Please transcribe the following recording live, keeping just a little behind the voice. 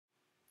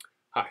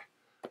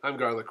I'm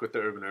Garlic with the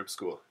Urban Herb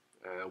School.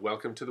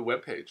 Welcome to the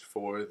webpage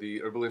for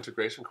the Herbal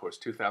Integration Course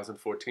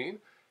 2014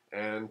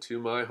 and to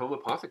my home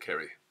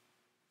apothecary.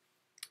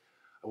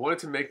 I wanted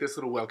to make this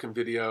little welcome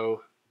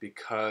video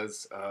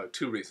because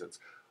two reasons.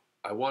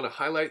 I want to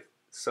highlight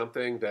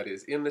something that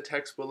is in the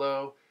text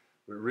below,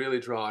 really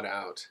draw it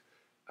out.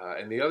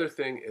 And the other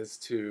thing is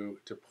to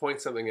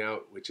point something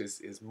out which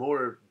is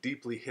more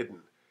deeply hidden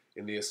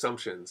in the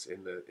assumptions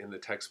in the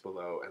text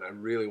below, and I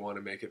really want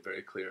to make it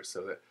very clear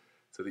so that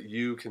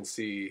you can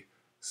see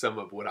some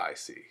of what I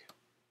see.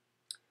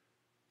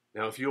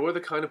 Now, if you're the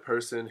kind of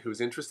person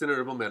who's interested in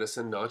herbal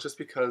medicine, not just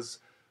because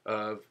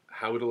of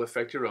how it'll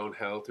affect your own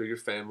health or your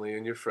family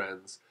and your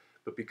friends,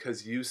 but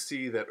because you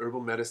see that herbal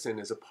medicine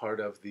is a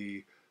part of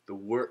the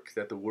work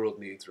that the world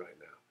needs right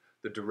now,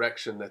 the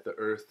direction that the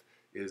earth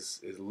is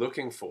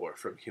looking for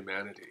from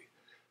humanity,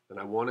 then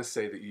I want to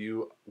say that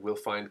you will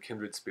find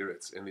kindred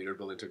spirits in the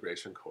Herbal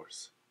Integration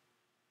Course.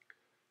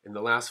 In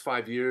the last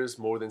 5 years,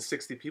 more than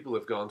 60 people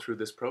have gone through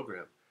this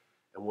program.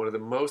 And one of the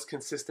most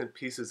consistent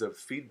pieces of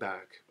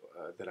feedback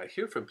that I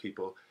hear from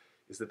people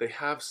is that they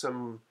have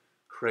some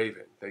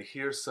craving. They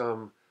hear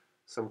some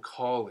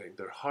calling.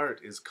 Their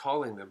heart is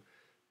calling them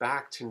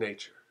back to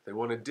nature. They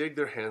want to dig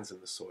their hands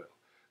in the soil.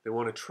 They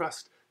want to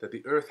trust that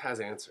the earth has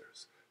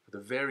answers for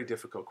the very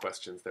difficult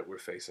questions that we're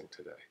facing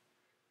today.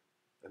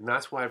 And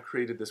that's why I've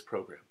created this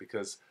program,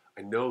 because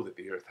I know that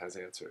the earth has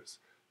answers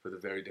for the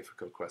very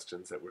difficult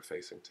questions that we're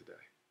facing today.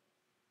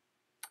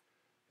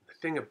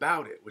 The thing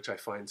about it, which I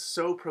find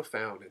so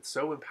profound and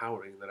so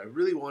empowering that I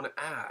really want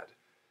to add,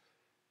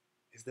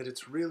 is that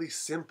it's really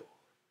simple,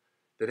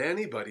 that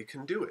anybody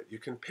can do it. You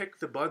can pick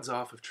the buds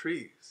off of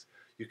trees.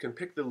 You can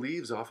pick the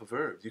leaves off of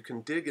herbs. You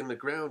can dig in the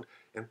ground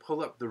and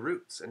pull up the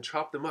roots and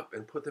chop them up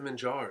and put them in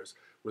jars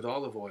with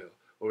olive oil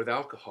or with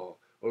alcohol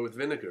or with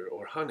vinegar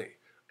or honey.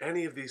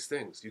 Any of these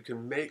things. You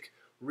can make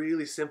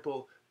really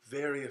simple,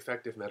 very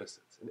effective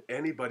medicines, and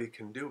anybody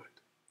can do it.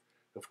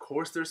 Of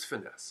course there's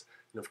finesse,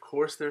 and of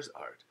course there's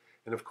art,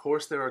 and of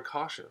course there are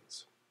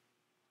cautions,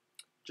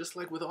 just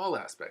like with all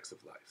aspects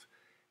of life.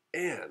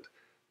 And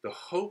the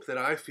hope that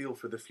I feel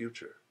for the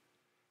future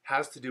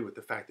has to do with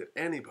the fact that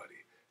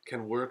anybody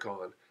can work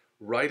on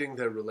righting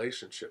their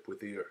relationship with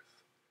the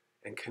earth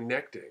and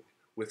connecting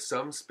with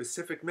some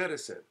specific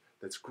medicine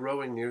that's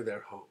growing near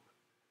their home.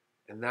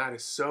 And that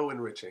is so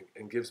enriching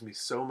and gives me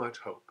so much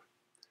hope.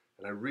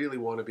 And I really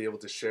want to be able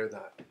to share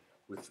that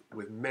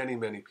with many,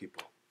 many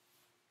people.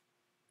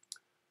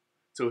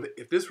 So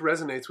if this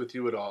resonates with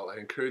you at all, I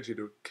encourage you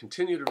to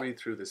continue to read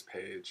through this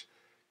page,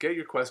 get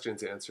your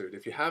questions answered.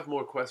 If you have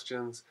more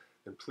questions,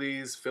 then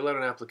please fill out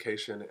an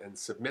application and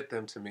submit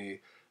them to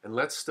me, and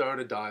let's start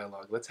a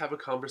dialogue. Let's have a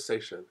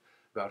conversation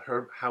about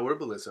how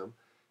herbalism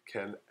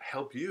can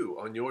help you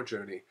on your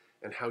journey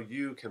and how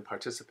you can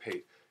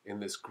participate in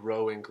this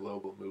growing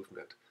global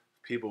movement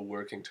of people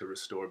working to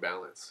restore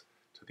balance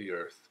to the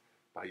earth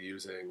by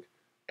using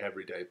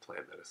everyday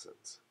plant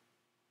medicines.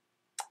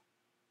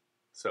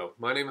 So,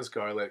 my name is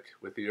Garlic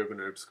with the Urban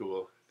Herb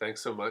School.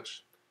 Thanks so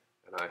much,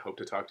 and I hope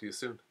to talk to you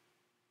soon.